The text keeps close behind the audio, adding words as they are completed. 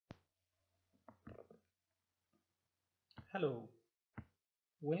Hello,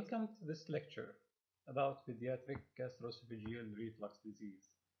 welcome to this lecture about pediatric gastroesophageal reflux disease.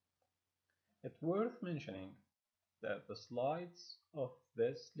 It's worth mentioning that the slides of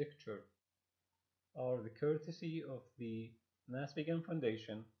this lecture are the courtesy of the NASPGHAN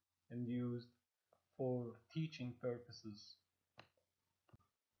Foundation and used for teaching purposes.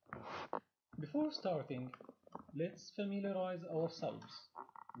 Before starting, let's familiarize ourselves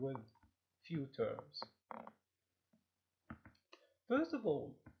with few terms. First of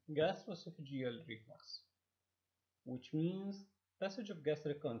all, gastroesophageal reflux, which means passage of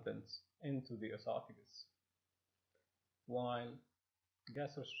gastric contents into the esophagus, while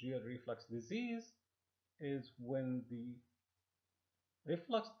gastroesophageal reflux disease is when the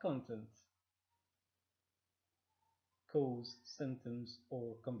reflux content cause symptoms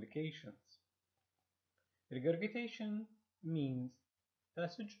or complications. Regurgitation means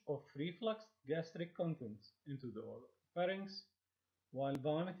passage of reflux gastric contents into the pharynx, while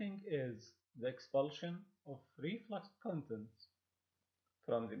vomiting is the expulsion of reflux contents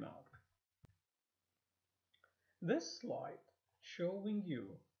from the mouth. This slide showing you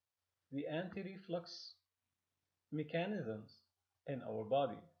the anti-reflux mechanisms in our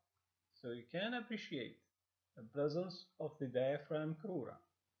body, so you can appreciate the presence of the diaphragm crura,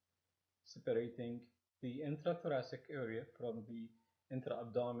 separating the intrathoracic area from the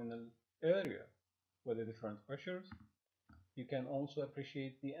intra-abdominal area with the different pressures. You can also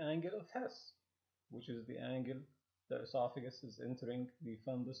appreciate the angle of Hess, which is the angle the esophagus is entering the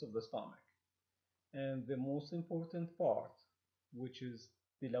fundus of the stomach, and the most important part, which is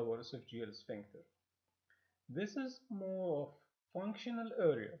the lower esophageal sphincter. This is more of functional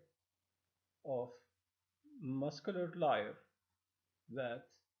area of muscular layer that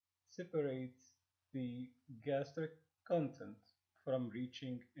separates the gastric content from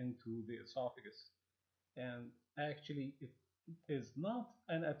reaching into the esophagus, and actually it is not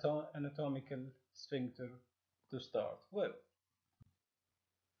an anatomical sphincter to start with.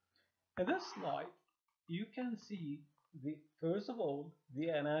 In this slide you can see first of all the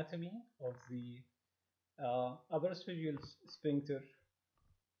anatomy of the upper esophageal sphincter,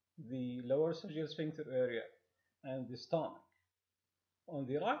 the lower esophageal sphincter area, and the stomach. On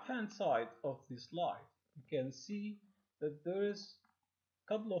the right hand side of the slide you can see that there is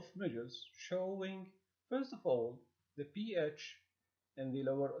a couple of measures showing first of all the pH in the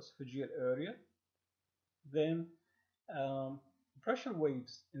lower esophageal area, then pressure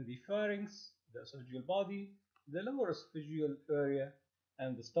waves in the pharynx, the esophageal body, the lower esophageal area,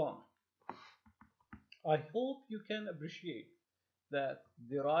 and the stomach. I hope you can appreciate that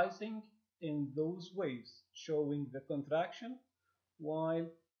the rising in those waves showing the contraction, while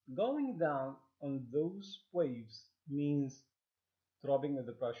going down on those waves means dropping of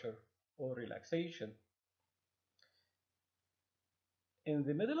the pressure or relaxation. In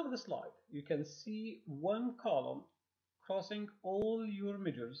the middle of the slide, you can see one column crossing all your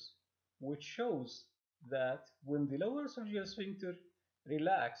measures, which shows that when the lower esophageal sphincter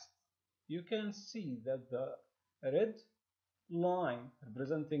relaxed, you can see that the red line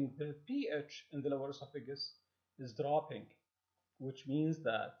representing the pH in the lower esophagus is dropping, which means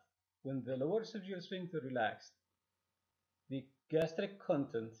that when the lower esophageal sphincter relaxed, the gastric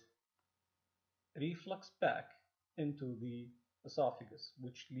content reflux back into the esophagus,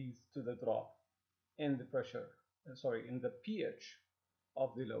 which leads to the drop in the in the pH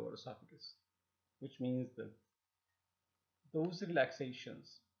of the lower esophagus, which means that those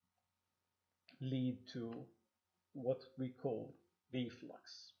relaxations lead to what we call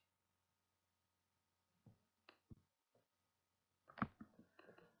reflux.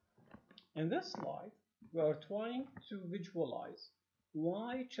 In this slide, we are trying to visualize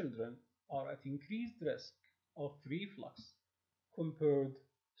why children are at increased risk of reflux compared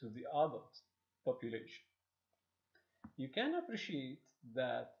to the adult population. You can appreciate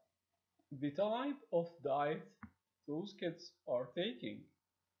that the type of diet those kids are taking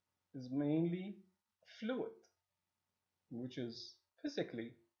is mainly fluid, which is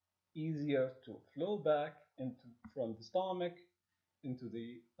physically easier to flow back from the stomach into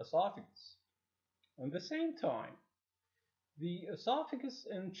the esophagus. At the same time, the esophagus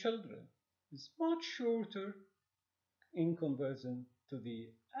in children is much shorter in comparison to the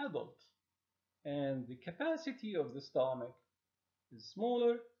adult, and the capacity of the stomach is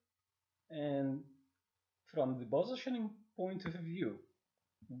smaller, and from the positioning point of view,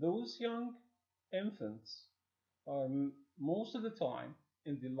 those young infants are most of the time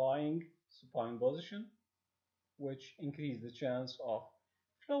in the lying supine position, which increase the chance of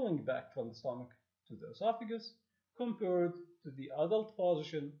flowing back from the stomach to the esophagus compared to the adult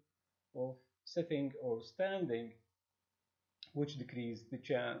position of sitting or standing, which decrease the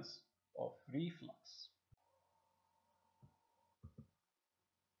chance of reflux.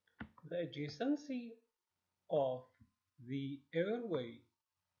 The adjacency of the airway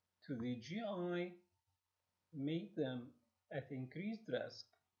to the GI make them at increased risk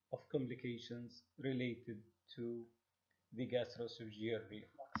of complications related to the gastroesophageal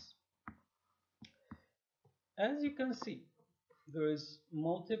reflux. As you can see, there is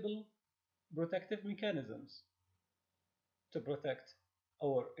multiple protective mechanisms to protect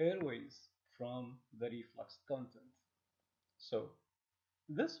our airways from the reflux content. So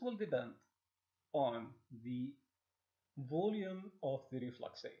this will depend on the volume of the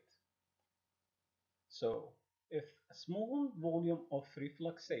refluxate. So if a small volume of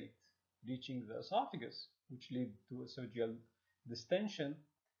refluxate reaching the esophagus, which lead to esophageal distension,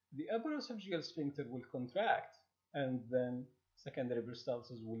 the upper esophageal sphincter will contract, and then secondary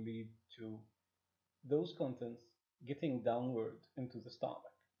peristalsis will lead to those contents getting downward into the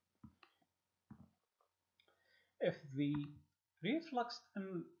stomach. If the reflux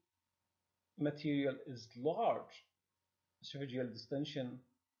material is large, esophageal distension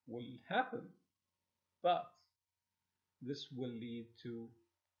will happen, but this will lead to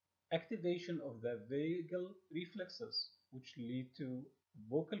activation of the vagal reflexes, which lead to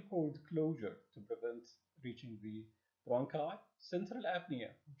vocal cord closure to prevent reaching the bronchi, central apnea,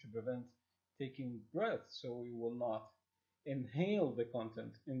 which prevent taking breath so we will not inhale the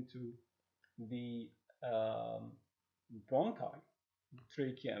content into the um, bronchi,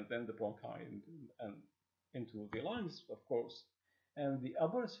 trachea, and then the bronchi, and into the lungs, of course. And the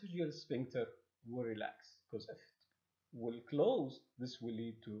upper esophageal sphincter will relax because if it will close, this will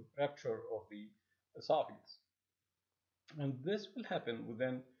lead to rupture of the esophagus. And this will happen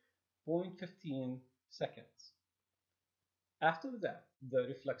within 0.15 seconds. After that,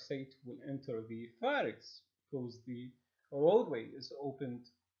 the refluxate will enter the pharynx because the roadway is opened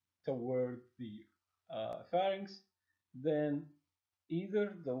toward the pharynx. Then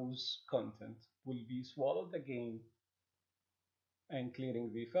either those content will be swallowed again and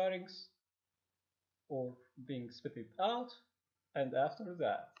clearing the pharynx or being spitted out, and after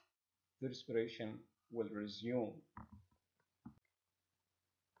that, the respiration will resume.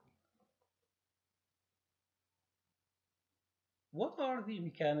 What are the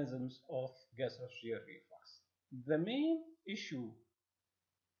mechanisms of gastroesophageal reflux? The main issue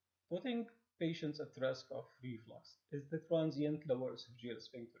putting patients at risk of reflux is the transient lower esophageal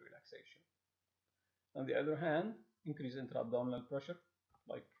sphincter relaxation. On the other hand, increased intra-abdominal pressure,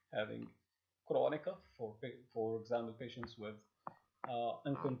 like having chronica, for example, patients with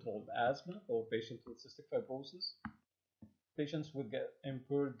uncontrolled asthma or patients with cystic fibrosis, patients with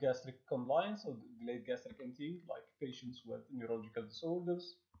impaired gastric compliance or delayed gastric emptying, like patients with neurological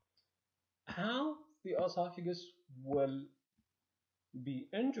disorders. How the esophagus will be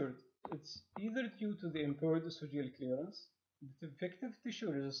injured, it's either due to the impaired esophageal clearance, defective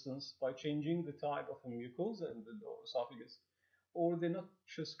tissue resistance by changing the type of mucosa in the lower esophagus, or the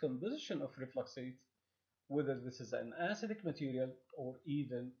noxious composition of refluxate, whether this is an acidic material or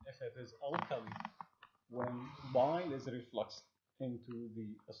even if it is alkali when bile is refluxed into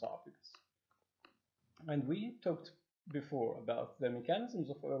the esophagus. And we talked before about the mechanisms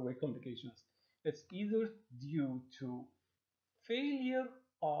of airway complications. It's either due to failure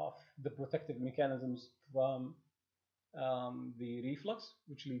of the protective mechanisms from the reflux,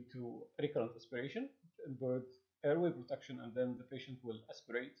 which lead to recurrent aspiration, impaired airway protection, and then the patient will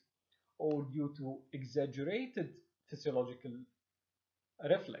aspirate, or due to exaggerated physiological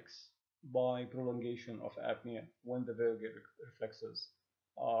reflex by prolongation of apnea when the vagal reflexes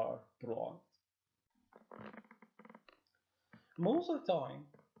are prolonged. Most of the time,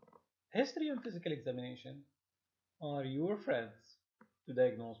 history and physical examination are your friends to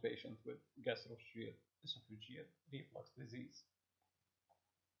diagnose patients with gastroesophageal reflux disease.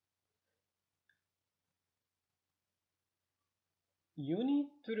 You need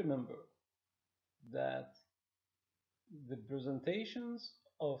to remember that the presentations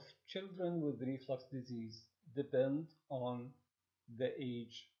of children with reflux disease depend on the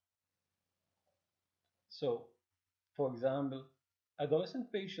age. So, for example,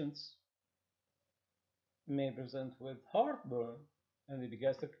 adolescent patients may present with heartburn and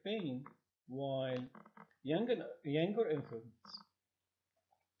epigastric pain, while younger infants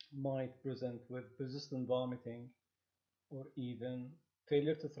might present with persistent vomiting or even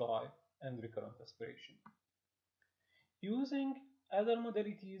failure to thrive and recurrent aspiration. Using other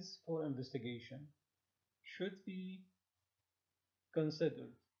modalities for investigation should be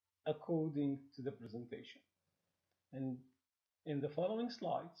considered according to the presentation. And in the following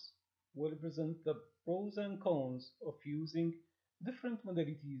slides, will present the pros and cons of using different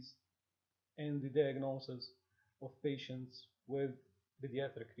modalities in the diagnosis of patients with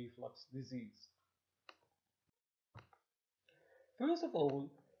pediatric reflux disease. First of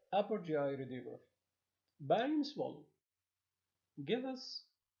all, upper GI radiography. Barium swallow give us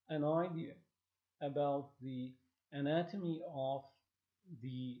an idea about the anatomy of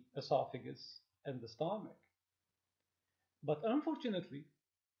the esophagus and the stomach. But unfortunately,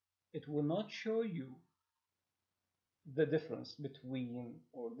 it will not show you the difference between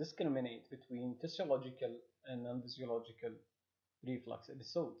or discriminate between physiological and non-physiological reflux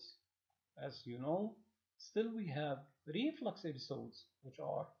episodes. As you know, still we have reflux episodes which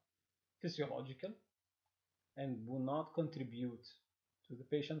are physiological and will not contribute to the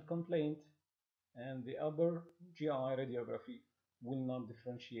patient complaint, and the upper GI radiography will not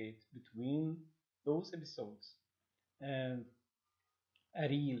differentiate between those episodes and a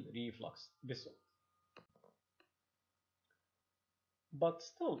real reflux episode. But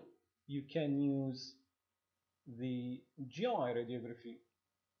still, you can use the GI radiography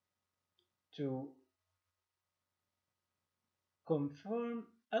to confirm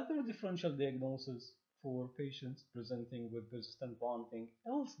other differential diagnoses for patients presenting with persistent vomiting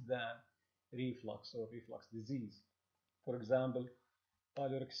else than reflux or reflux disease. For example,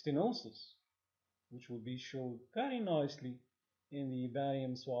 pyloric stenosis, which will be shown very nicely in the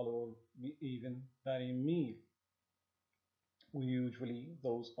barium swallow or even barium meal. Usually,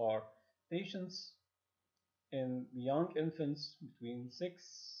 those are patients in young infants between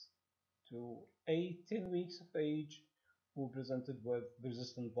 6 to 8, 10 weeks of age who presented with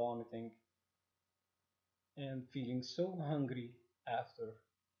persistent vomiting and feeling so hungry after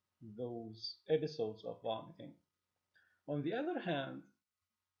those episodes of vomiting. On the other hand,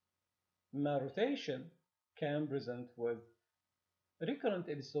 malrotation can present with recurrent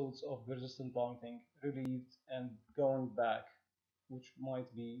episodes of persistent vomiting relieved and going back, which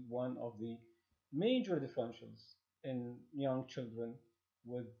might be one of the major differentials in young children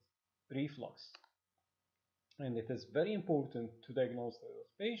with reflux. And it is very important to diagnose those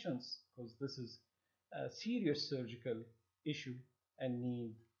patients because this is a serious surgical issue and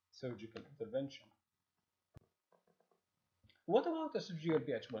need surgical intervention. What about esophageal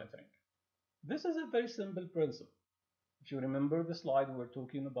pH monitoring? This is a very simple principle. If you remember the slide, we were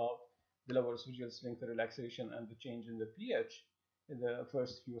talking about the lower esophageal sphincter relaxation and the change in the pH in the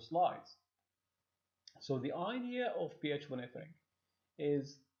first few slides. So the idea of pH monitoring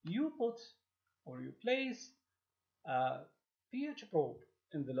is you put or you place a pH probe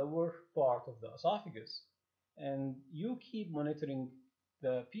in the lower part of the esophagus and you keep monitoring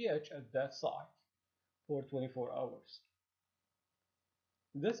the pH at that site for 24 hours.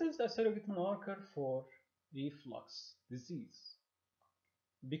 This is a surrogate marker for reflux disease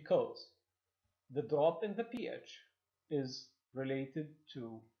because the drop in the pH is related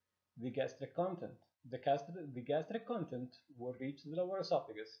to the gastric content. The gastric content will reach the lower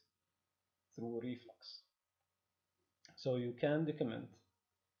esophagus through reflux. So you can document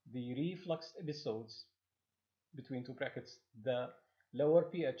the reflux episodes between two brackets, the lower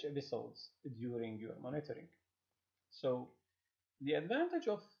pH episodes during your monitoring. So the advantage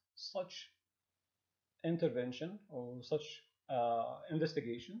of such intervention or such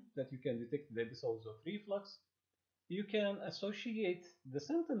investigation that you can detect the episodes of reflux, you can associate the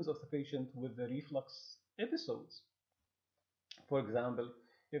symptoms of the patient with the reflux episodes. For example,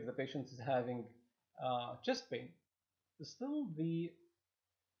 if the patient is having chest pain, still the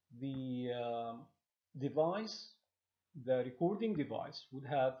device, the recording device, would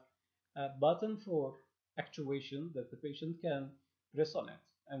have a button for actuation that the patient can press on it,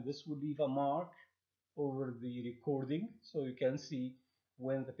 and this would leave a mark over the recording so you can see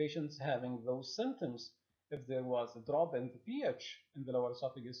when the patient is having those symptoms if there was a drop in the pH in the lower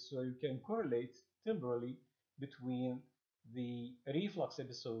esophagus, so you can correlate temporally between the reflux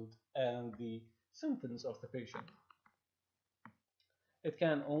episode and the symptoms of the patient. It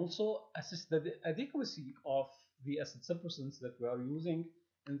can also assess the adequacy of the acid suppressants that we are using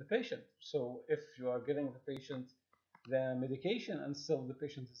in the patient. So if you are giving the patient the medication and still the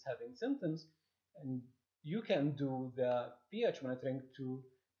patient is having symptoms, and you can do the pH monitoring to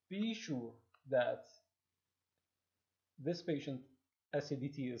be sure that this patient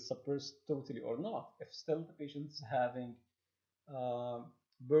acidity is suppressed totally or not. If still the patient is having uh,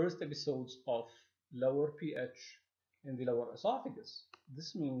 burst episodes of lower pH in the lower esophagus,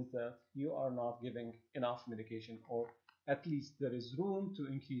 this means that you are not giving enough medication, or at least there is room to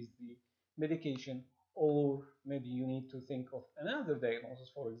increase the medication, or maybe you need to think of another diagnosis,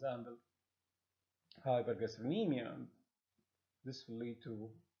 for example, hyperglycemia. This will lead to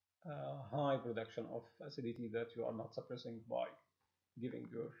high production of acidity that you are not suppressing by giving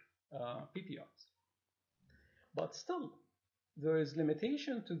your PPIs. But still, there is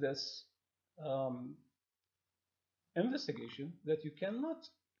limitation to this um, investigation that you cannot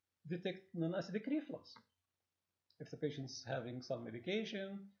detect non-acidic reflux. If the patient is having some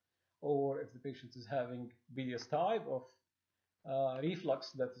medication, or if the patient is having various type of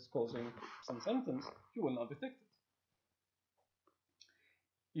reflux that is causing some symptoms, you will not detect it.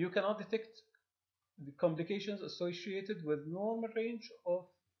 You cannot detect the complications associated with normal range of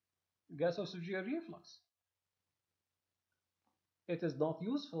gastroesophageal reflux. It is not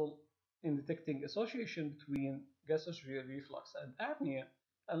useful in detecting association between gastroesophageal reflux and apnea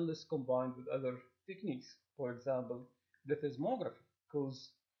unless combined with other techniques. For example, plethysmography,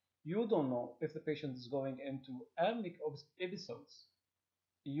 because you don't know if the patient is going into apneic episodes.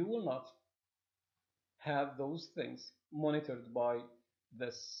 You will not have those things monitored by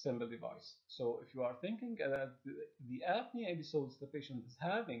this simple device. So if you are thinking that the apnea episodes the patient is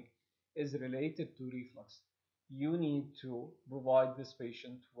having is related to reflux, you need to provide this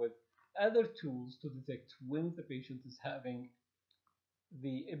patient with other tools to detect when the patient is having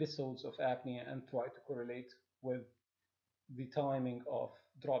the episodes of apnea and try to correlate with the timing of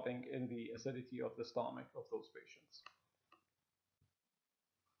dropping in the acidity of the stomach of those patients.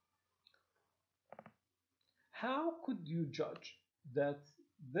 How could you judge that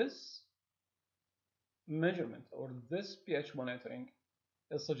this measurement or this pH monitoring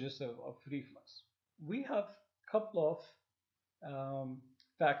is suggestive of reflux? We have a couple of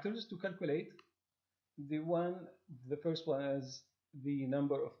factors to calculate. The first one is the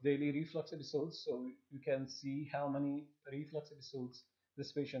number of daily reflux episodes, so you can see how many reflux episodes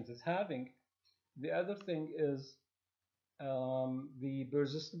this patient is having. The other thing is the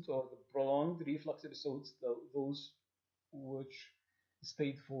persistent or the prolonged reflux episodes, those which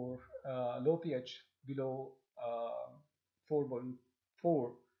stayed for low pH below 4.4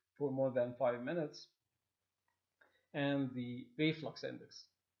 for more than 5 minutes, and the reflux index,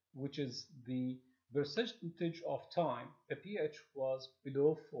 which is the percentage of time the pH was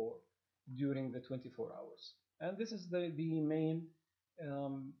below 4 during the 24 hours. And this is the main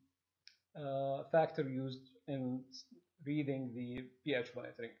um, factor used in reading the pH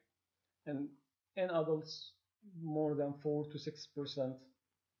monitoring. And in adults, more than 4 to 6%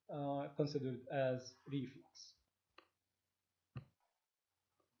 considered as reflux.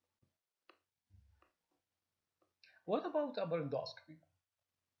 What about upper endoscopy?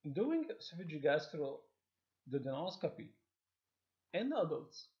 Doing esophagogastroduodenoscopy in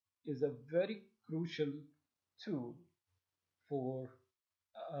adults is a very crucial tool for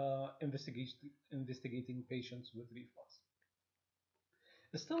investigating patients with reflux.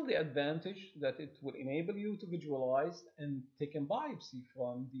 Still, the advantage that it will enable you to visualize and take a biopsy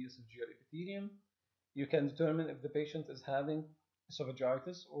from the esophageal epithelium. You can determine if the patient is having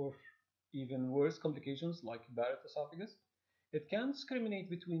esophagitis or even worse complications like Barrett esophagus. It can discriminate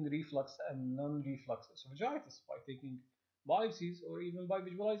between reflux and non-reflux esophagitis by taking biopsies or even by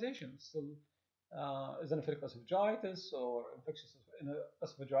visualization. So, eosinophilic esophagitis or infectious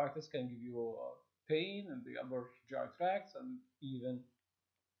esophagitis can give you pain in the upper GI tract and even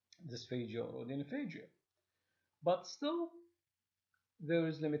dysphagia or odynophagia. But still, there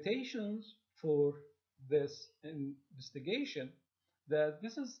is limitations for this investigation that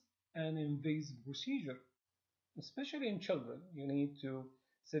this is an invasive procedure, especially in children. You need to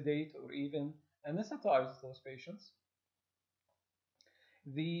sedate or even anesthetize those patients.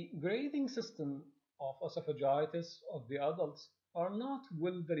 The grading system of esophagitis of the adults are not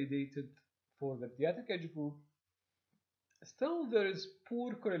well validated for the pediatric age group. Still, there is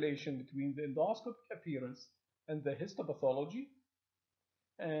poor correlation between the endoscopic appearance and the histopathology,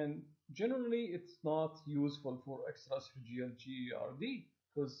 and generally it's not useful for extraesophageal GERD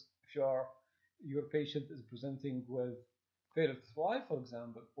because if your patient is presenting with failure to thrive, for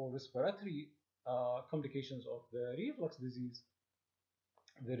example, or respiratory complications of the reflux disease,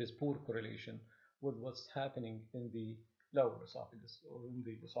 there is poor correlation with what's happening in the lower esophagus or in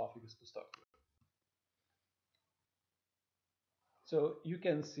the esophagus to start with. So you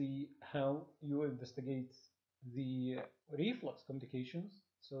can see how you investigate the reflux complications.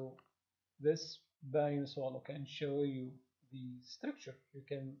 So this barium swallow can show you the structure. You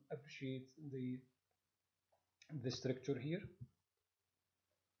can appreciate the structure here.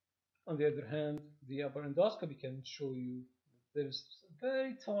 On the other hand, the upper endoscopy can show you there's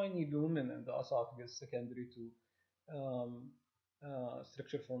very tiny lumen in the esophagus secondary to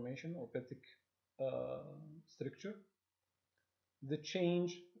structure formation or petic structure. The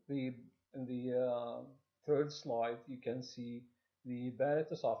change in the third slide, you can see the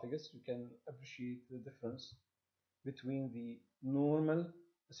Barrett esophagus, you can appreciate the difference between the normal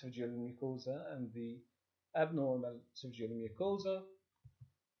esophageal mucosa and the abnormal esophageal mucosa.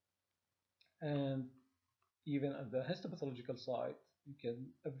 And even at the histopathological side, you can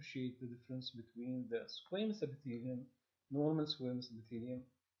appreciate the difference between the squamous epithelium, normal squamous epithelium,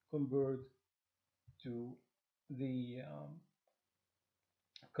 compared to the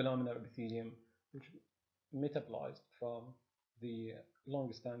columnar epithelium, which metabolized from the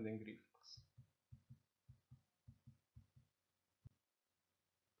long-standing reflux.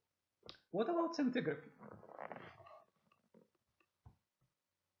 What about scintigraphy?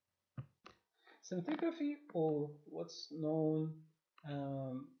 Scintigraphy, or what's known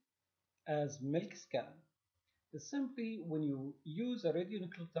um, as milk scan, is simply when you use a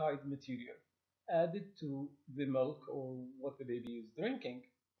radionuclide material added to the milk or what the baby is drinking,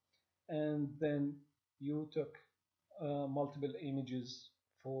 and then you took multiple images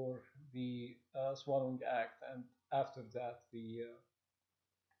for the swallowing act, and after that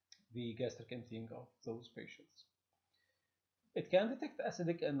the gastric emptying of those patients. It can detect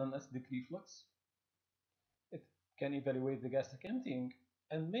acidic and non-acidic reflux. It can evaluate the gastric emptying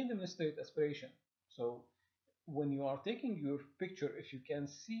and may demonstrate aspiration. So when you are taking your picture, if you can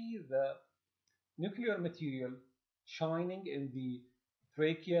see the nuclear material shining in the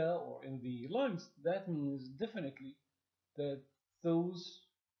trachea or in the lungs, that means definitely that those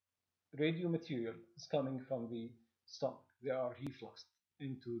radio material is coming from the stomach. They are refluxed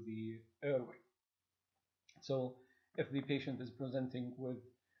into the airway. So if the patient is presenting with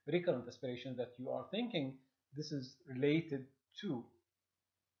recurrent aspiration that you are thinking, this is related to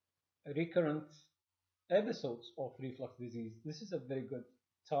recurrent episodes of reflux disease. This is a very good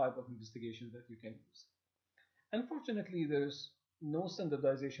type of investigation that you can use. Unfortunately, there's no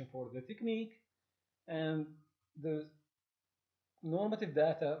standardization for the technique, and the normative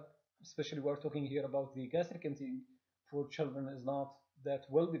data, especially we're talking here about the gastric emptying for children, is not that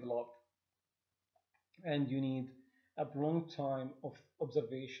well developed, and you need a prolonged time of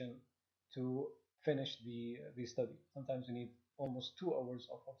observation to finish the study. Sometimes you need almost 2 hours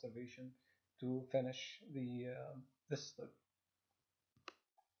of observation to finish this study.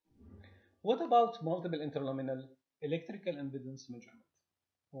 What about multiple interluminal electrical impedance measurement,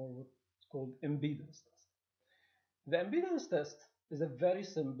 or what's called impedance test? The impedance test is a very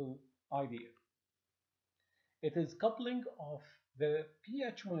simple idea. It is coupling of the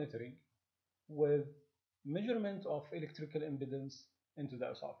pH monitoring with measurement of electrical impedance into the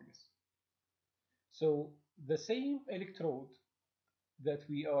esophagus. So the same electrode that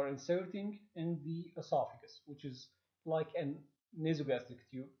we are inserting in the esophagus, which is like a nasogastric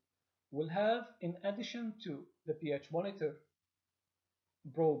tube, will have, in addition to the pH monitor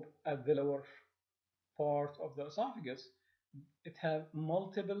probe at the lower part of the esophagus, it have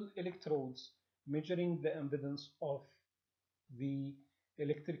multiple electrodes measuring the impedance of the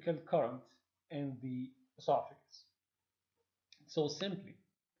electrical current in the esophagus. So simply,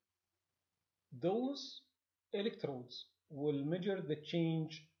 those electrodes will measure the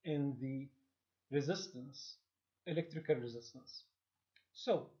change in the resistance, electrical resistance.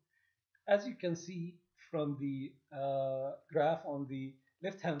 So, as you can see from the graph on the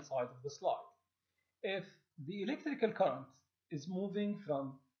left-hand side of the slide, if the electrical current is moving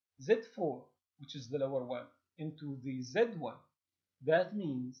from Z4, which is the lower one, into the Z1, that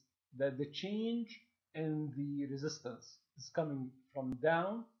means that the change in the resistance is coming from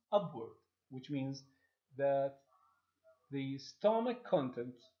down upward, which means that the stomach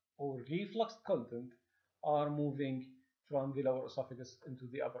content or reflux content are moving from the lower esophagus into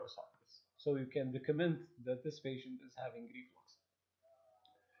the upper esophagus. So you can recommend that this patient is having reflux.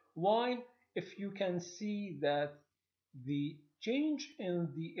 While if you can see that the change in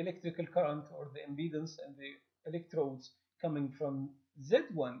the electrical current or the impedance and the electrodes coming from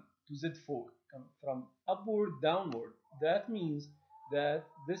Z1 to Z4, from upward downward, that means that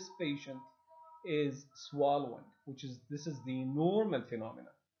this patient is swallowing, which is this is the normal phenomena.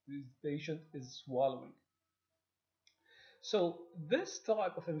 This patient is swallowing. So this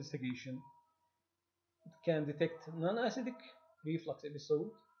type of investigation can detect non-acidic reflux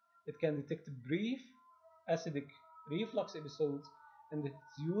episodes. It can detect brief acidic reflux episodes, and it's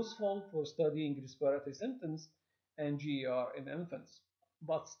useful for studying respiratory symptoms and GER in infants.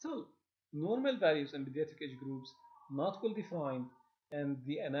 But still, normal values in pediatric age groups not well defined, and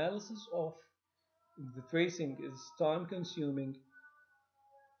the analysis of the tracing is time consuming,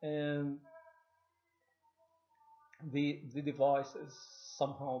 and the device is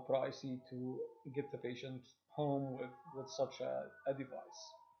somehow pricey to get the patient home with such a device.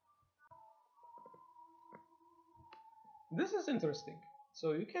 This is interesting.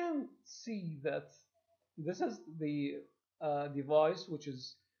 So you can see that this is the device which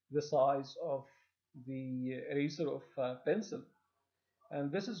is the size of the eraser of a pencil,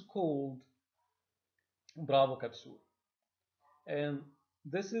 and this is called Bravo capsule. And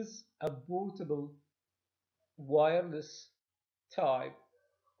this is a portable wireless type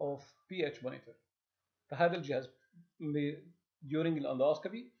of pH monitor. فهذا الجهاز during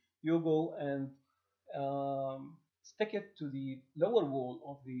الendoscopy you go and stick it to the lower wall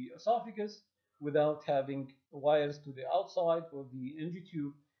of the esophagus without having wires to the outside of the NG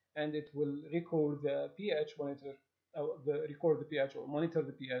tube, and it will record the pH monitor, record the pH or monitor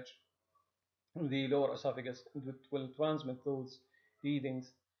the pH in the lower esophagus, and it will transmit those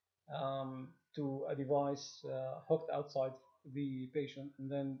readings to a device hooked outside the patient, and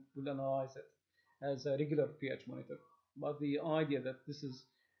then will analyze it as a regular pH monitor. But the idea that this is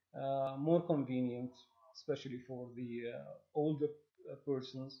more convenient, especially for the older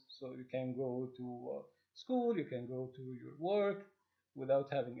persons, so you can go to school, you can go to your work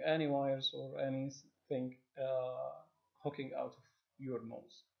without having any wires or anything hooking out of your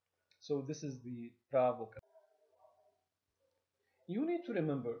nose. So this is the Bravo. You need to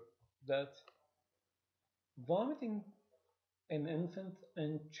remember that vomiting in infants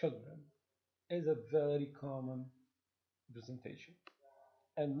and children is a very common presentation.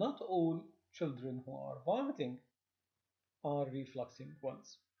 And not all children who are vomiting are refluxing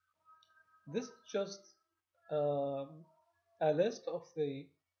ones. This is just um, a list of the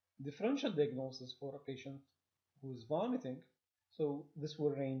differential diagnosis for a patient who is vomiting. So this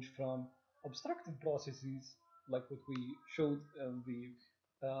will range from obstructive processes, like what we showed in the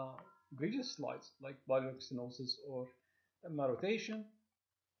previous slides, like biliary stenosis or malrotation,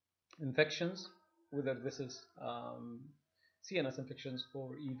 infections, whether this is CNS infections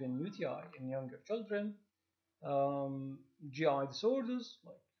or even UTI in younger children, GI disorders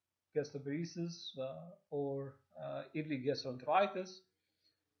like gastroparesis or early gastroenteritis,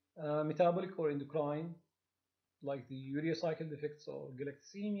 metabolic or endocrine like the urea cycle defects or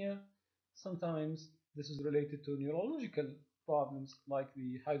galactosemia. Sometimes this is related to neurological problems like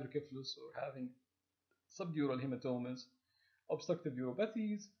the hydrocephalus or having subdural hematomas, obstructive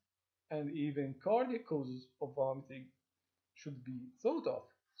uropathies, and even cardiac causes of vomiting should be thought of,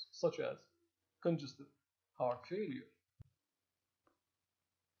 such as congestive heart failure.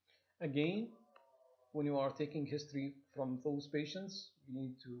 Again, when you are taking history from those patients, you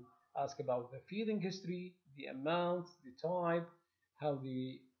need to ask about the feeding history, the amount, the type, how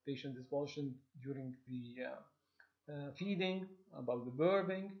the patient is positioned during the feeding, about the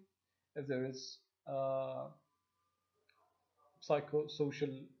burping, if there is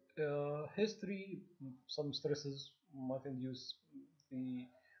psychosocial history, some stresses might induce the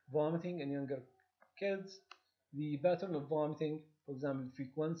vomiting in younger kids, the pattern of vomiting, for example,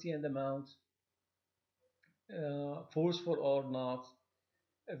 frequency and amount, forceful or not,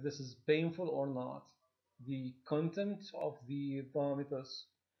 if this is painful or not, the content of the vomitus,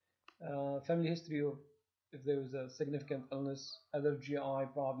 family history of if there is a significant illness, other GI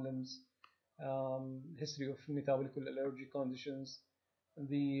problems, history of metabolic allergy conditions,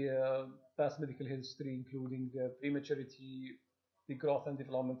 the past medical history, including the prematurity, the growth and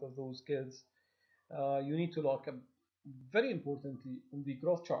development of those kids. You need to look up, very importantly, in the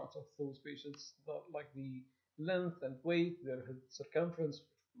growth charts of those patients, like the length and weight, their head circumference,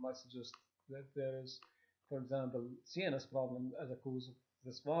 might suggest that there is, for example, CNS problem as a cause of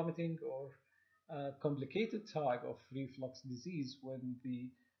this vomiting, or a complicated type of reflux disease when the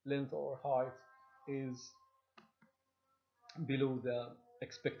length or height is below the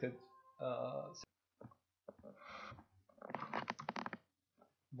expected.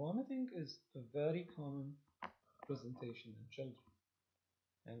 Vomiting is a very common presentation in children,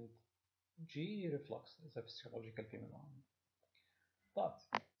 and GE reflux is a physiological phenomenon. But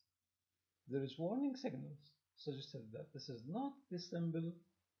there is warning signals suggesting that this is not the simple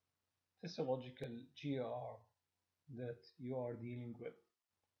physiological GR that you are dealing with.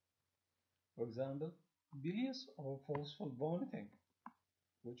 For example, bilious or forceful vomiting,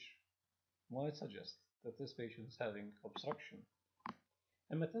 which might suggest that this patient is having obstruction.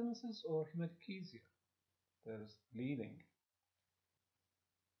 Hematemesis or hematochezia, there is bleeding.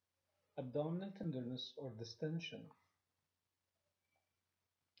 Abdominal tenderness or distension.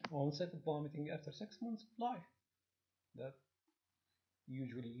 Onset of vomiting after 6 months of life. That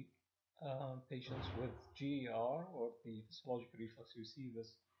usually patients with GER or the physiological reflux, you see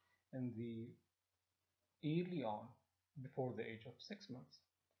this in the early on, before the age of 6 months.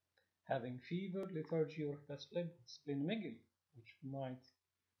 Having fever, lethargy, or splenomegaly, which might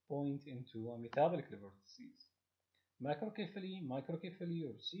point into a metabolic liver disease. macrocephaly, microcephaly,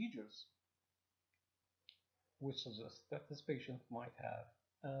 or seizures, which suggests that this patient might have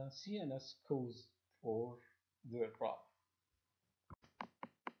a CNS cause for their problem.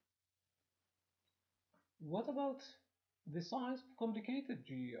 What about the signs of complicated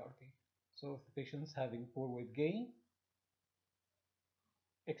GERD? So if the patient is having poor weight gain,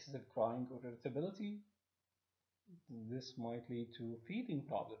 excessive crying or irritability, this might lead to feeding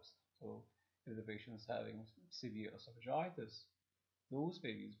problems. So if the patient is having severe esophagitis, those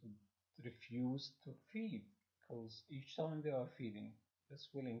babies would refuse to feed because each time they are feeding, this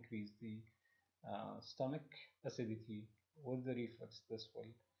will increase the stomach acidity with the reflux. This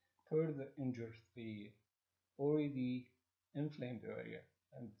will further injure the already inflamed area,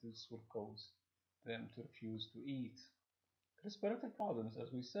 and this will cause them to refuse to eat. Respiratory problems,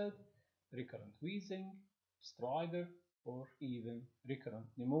 as we said, recurrent wheezing, stridor, or even recurrent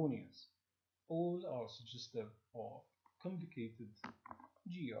pneumonias, all are suggestive of complicated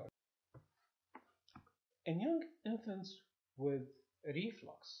GERD. In young infants with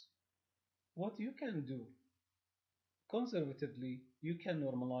reflux, what you can do conservatively, you can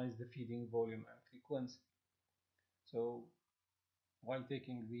normalize the feeding volume and frequency. So, while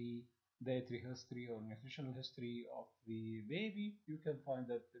taking the dietary history or nutritional history of the baby, you can find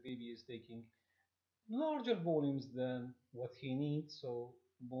that the baby is taking larger volumes than what he needs. So,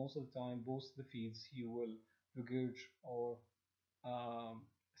 most of the time, both the feeds he will regurgitate or um,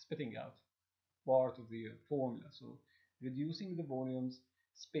 spitting out part of the formula. So reducing the volumes,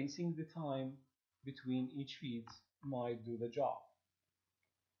 spacing the time between each feeds might do the job.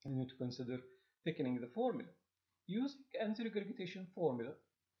 You need to consider thickening the formula. Using anti-regurgitation formula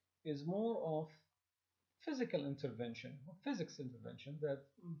is more of physical intervention or physics intervention, that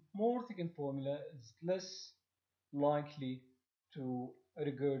more thickened formula is less likely to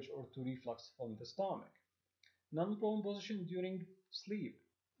regurgitate or to reflux from the stomach. Non-prone position during sleep.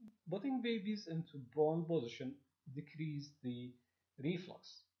 Putting babies into prone position decrease the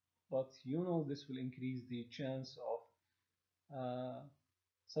reflux, but you know this will increase the chance of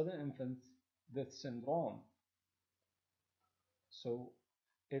sudden infant death syndrome. So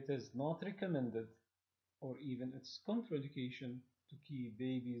it is not recommended, or even it's contraindication, to keep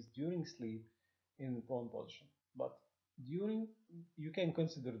babies during sleep in prone position. But during, you can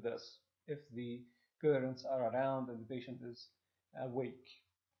consider this if the parents are around and the patient is awake.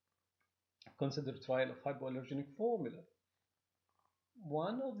 Consider trial of hypoallergenic formula.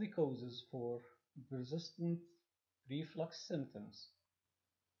 One of the causes for persistent reflux symptoms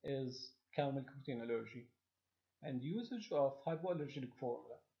is cow milk protein allergy, and usage of hypoallergenic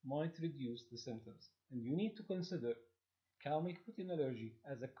formula might reduce the symptoms. And you need to consider cow milk protein allergy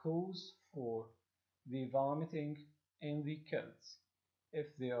as a cause for the vomiting in the kids if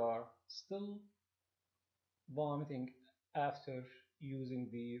they are still vomiting after using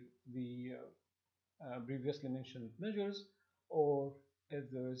the previously mentioned measures, or if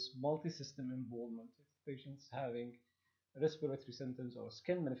there is multi-system involvement, if the patient's having respiratory symptoms or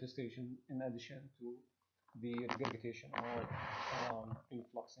skin manifestation in addition to the regurgitation or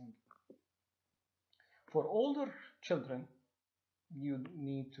refluxing. For older children, you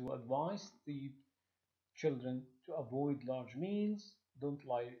need to advise the children to avoid large meals, don't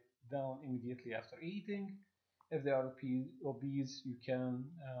lie down immediately after eating. If they are obese,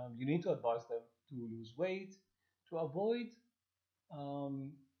 you need to advise them to lose weight, to avoid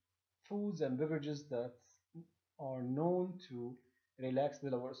um, foods and beverages that are known to relax the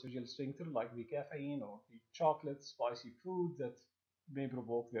lower esophageal sphincter, like the caffeine or the chocolate, spicy food that may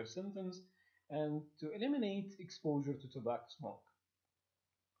provoke their symptoms, and to eliminate exposure to tobacco smoke.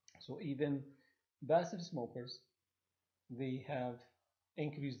 So even passive smokers, they have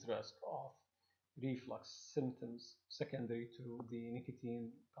increased risk of reflux symptoms secondary to the nicotine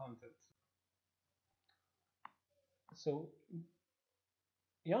content. So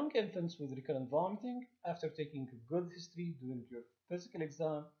young infants with recurrent vomiting, after taking a good history during your physical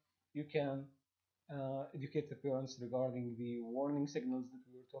exam, you can educate the parents regarding the warning signals that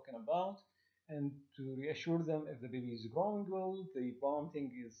we were talking about, and to reassure them if the baby is growing well, the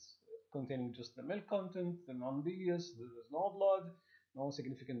vomiting is containing just the milk content, the non-bilious, there is no blood, no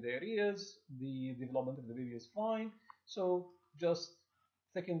significant diarrheas, the development of the baby is fine. So just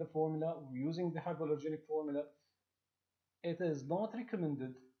thicken the formula using the hypoallergenic formula. It is not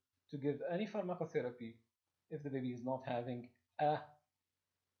recommended to give any pharmacotherapy if the baby is not having a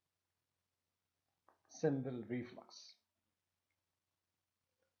simple reflux.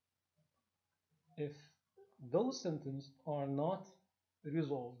 If those symptoms are not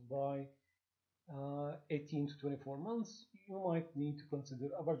resolved by 18 to 24 months, you might need to consider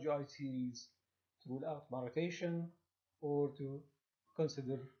upper GI series to rule out mal rotation, or to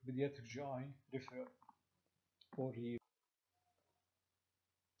consider pediatric GI refer for review.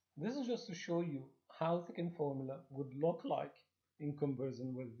 This is just to show you how thickened formula would look like in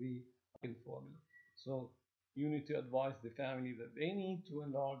comparison with the thickened formula. So you need to advise the family that they need to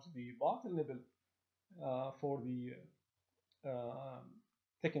enlarge the bottle nipple for the uh,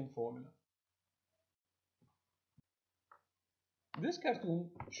 thickened formula. This cartoon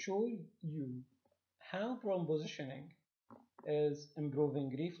shows you how prone positioning is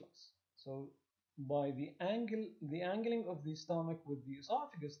improving reflux. So by the angling of the stomach with the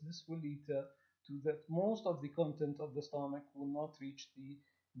esophagus, this will lead to that most of the content of the stomach will not reach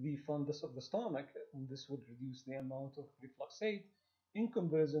the fundus of the stomach, and this would reduce the amount of refluxate in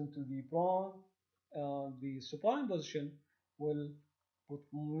comparison to the prone. The supine position will put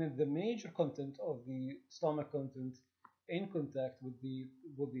the major content of the stomach content in contact with the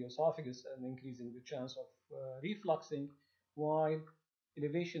esophagus and increasing the chance of refluxing, while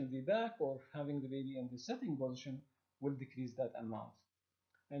elevation the back or having the baby in the sitting position will decrease that amount.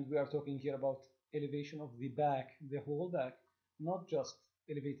 And we are talking here about elevation of the back, the whole back, not just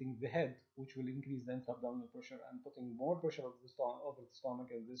elevating the head, which will increase the intra-abdominal pressure and putting more pressure over the stomach,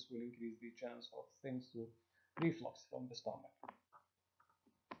 and this will increase the chance of things to reflux from the stomach.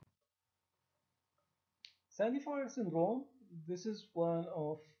 Sandy Fire syndrome, this is one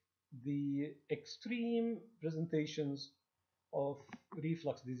of the extreme presentations of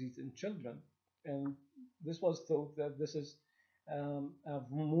reflux disease in children. And this was thought that this is a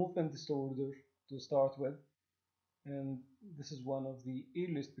movement disorder to start with. And this is one of the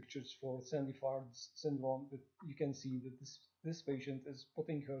earliest pictures for Sandy Fire syndrome that you can see that this patient is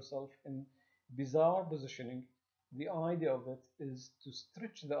putting herself in bizarre positioning. The idea of it is to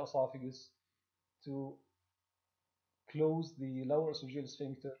stretch the esophagus to close the lower esophageal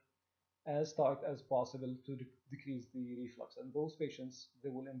sphincter as tight as possible to decrease the reflux. And those patients, they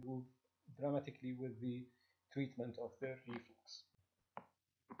will improve dramatically with the treatment of their reflux.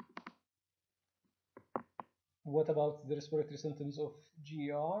 What about the respiratory symptoms of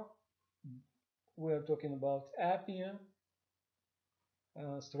GER? We're talking about apnea,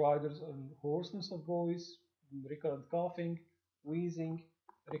 stridors and hoarseness of voice, recurrent coughing, wheezing,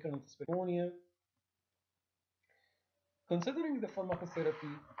 recurrent pneumonia. Considering the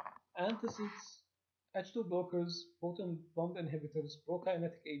pharmacotherapy, antacids, H2 blockers, proton pump inhibitors,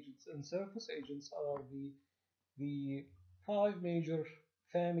 prokinetic agents, and surface agents are the five major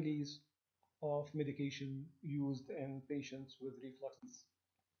families of medication used in patients with reflux.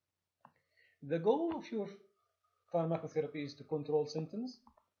 The goal of your pharmacotherapy is to control symptoms,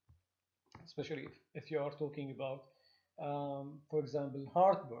 especially if you are talking about, for example,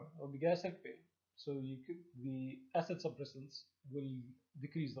 heartburn or gastric pain. So the acid suppressants will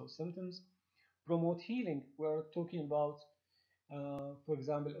decrease those symptoms. Promote healing. We're talking about, for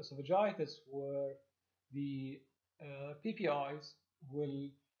example, esophagitis, where the PPIs will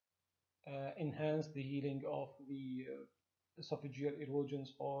enhance the healing of the esophageal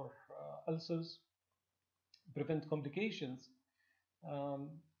erosions or ulcers, prevent complications. Um,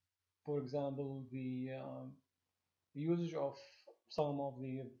 for example, the usage of some of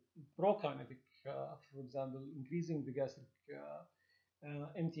the prokinetic, for example, increasing the gastric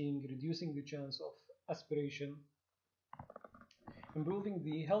emptying, reducing the chance of aspiration, improving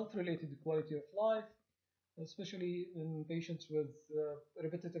the health-related quality of life, especially in patients with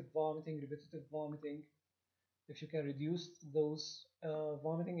repetitive vomiting. If you can reduce those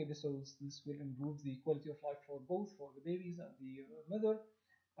vomiting episodes, this will improve the quality of life for both for the babies and the mother.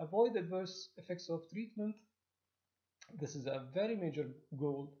 Avoid adverse effects of treatment. This is a very major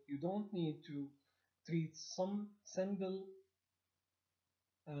goal. You don't need to treat some simple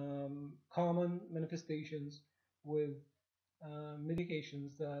common manifestations with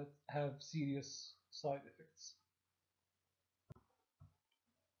medications that have serious side effects.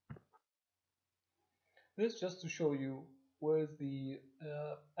 This just to show you where the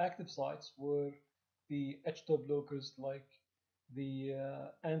active sites where the H2 blockers like the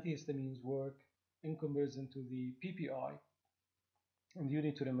antihistamines work in comparison to the PPI. And you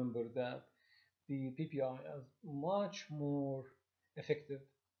need to remember that the PPI is much more effective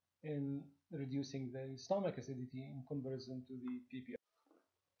in reducing the stomach acidity in comparison to the PPI.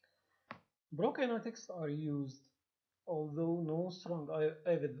 Prokinetics are used, although no strong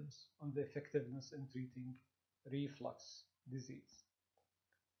evidence on the effectiveness in treating reflux disease.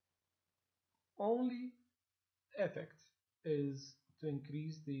 Only effect is to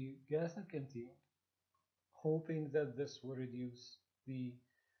increase the gastric emptying, hoping that this will reduce the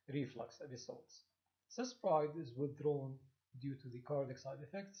reflux episodes. Cespride is withdrawn due to the cardiac side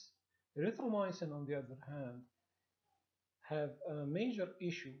effects. Erythromycin, on the other hand, have a major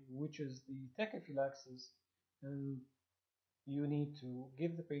issue, which is the tachyphylaxis, and you need to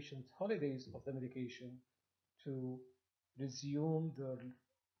give the patient holidays of the medication to resume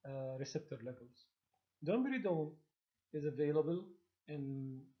their receptor levels. Domperidone is available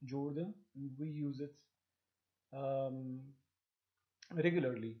in Jordan, and we use it um,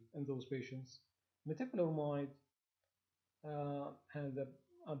 regularly in those patients. Metoclopramide has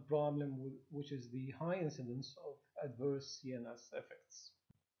a problem with, which is the high incidence of adverse CNS effects.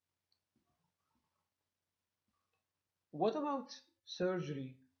 What about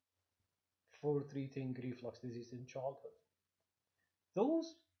surgery for treating reflux disease in childhood?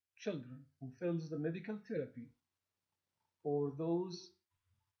 Those children who fails the medical therapy or those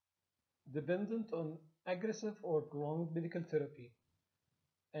dependent on aggressive or prolonged medical therapy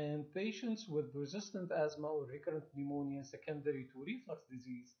and patients with persistent asthma or recurrent pneumonia secondary to reflux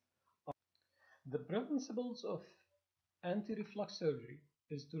disease. The principles of anti-reflux surgery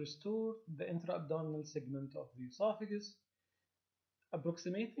is to restore the intra-abdominal segment of the esophagus,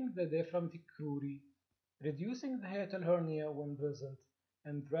 approximating the diaphragmatic crury, reducing the hiatal hernia when present,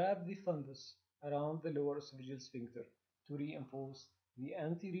 and wrap the fundus around the lower esophageal sphincter to reinforce the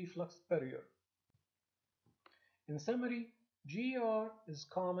anti-reflux barrier. In summary, GER is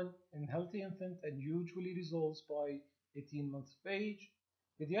common in healthy infants and usually resolves by 18 months of age.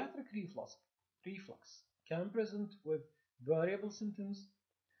 Pediatric reflux can present with variable symptoms.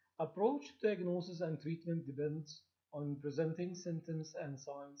 Approach to diagnosis and treatment depends on presenting symptoms and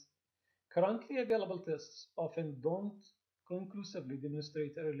signs. Currently available tests often don't conclusively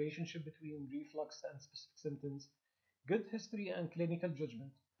demonstrate a relationship between reflux and specific symptoms. Good history and clinical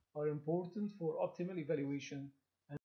judgment are important for optimal evaluation